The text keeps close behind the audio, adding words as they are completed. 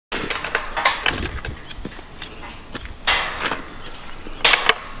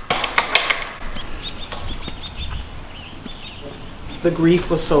the grief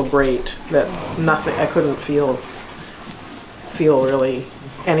was so great that nothing, I couldn't feel really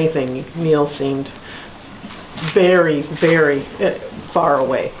anything. Neil seemed very, very far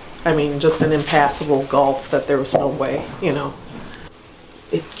away. I mean, just an impassable gulf that there was no way, you know.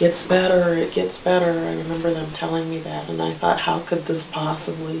 It gets better, it gets better. I remember them telling me that, and I thought, how could this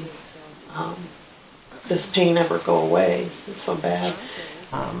possibly, this pain ever go away? It's so bad.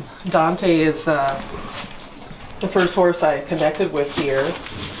 Dante is the first horse I connected with here.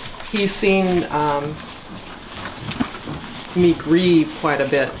 He's seen me grieve quite a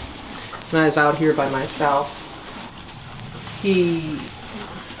bit when I was out here by myself. He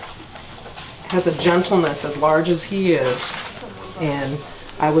has a gentleness as large as he is, and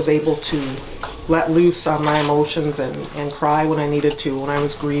I was able to let loose on my emotions and cry when I needed to when I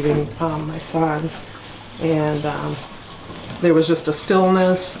was grieving my son. And there was just a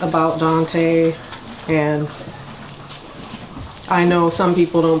stillness about Dante, and I know some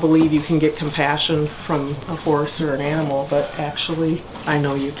people don't believe you can get compassion from a horse or an animal, but actually I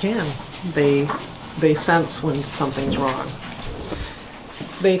know you can. They sense when something's wrong.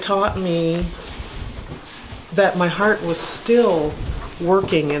 They taught me that my heart was still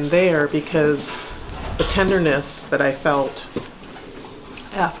working in there, because the tenderness that I felt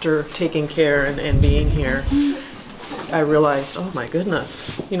after taking care and being here, I realized, oh my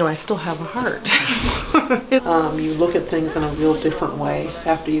goodness, you know, I still have a heart. You look at things in a real different way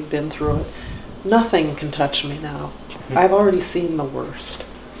after you've been through it. Nothing can touch me now. I've already seen the worst.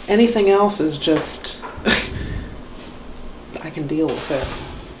 Anything else is just, I can deal with this.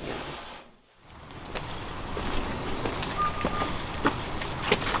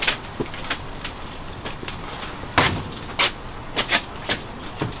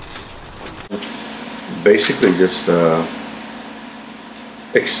 Basically just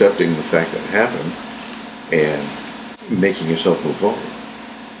accepting the fact that it happened and making yourself move forward.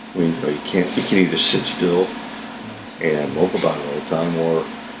 I mean, you can either sit still and mope about it all the time, or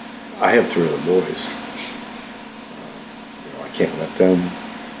I have 3 other boys. I can't let them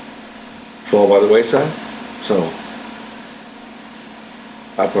fall by the wayside, so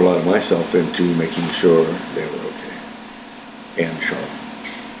I put a lot of myself into making sure they were okay, and Charlotte.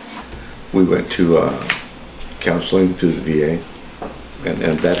 We went to counseling through the VA,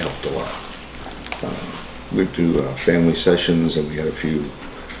 and that helped a lot. We do family sessions, and we had a few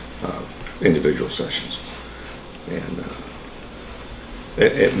individual sessions. And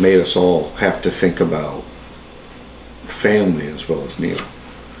it made us all have to think about family as well as Neil.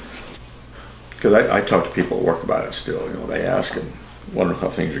 Because I talk to people at work about it still, you know, they ask and wonder how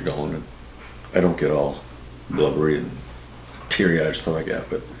things are going, and I don't get all blubbery and teary-eyed and stuff like that,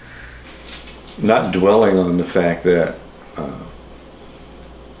 but not dwelling on the fact that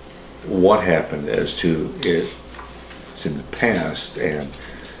what happened as to it's in the past, and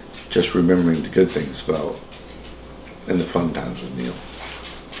just remembering the good things about and the fun times with Neil.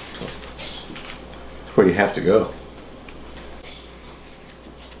 So that's where you have to go.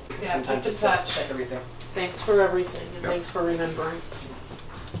 Yeah, touch to touch. Check everything. Thanks for everything, and thanks for remembering.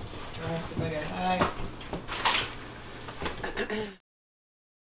 All right, bye guys. Bye.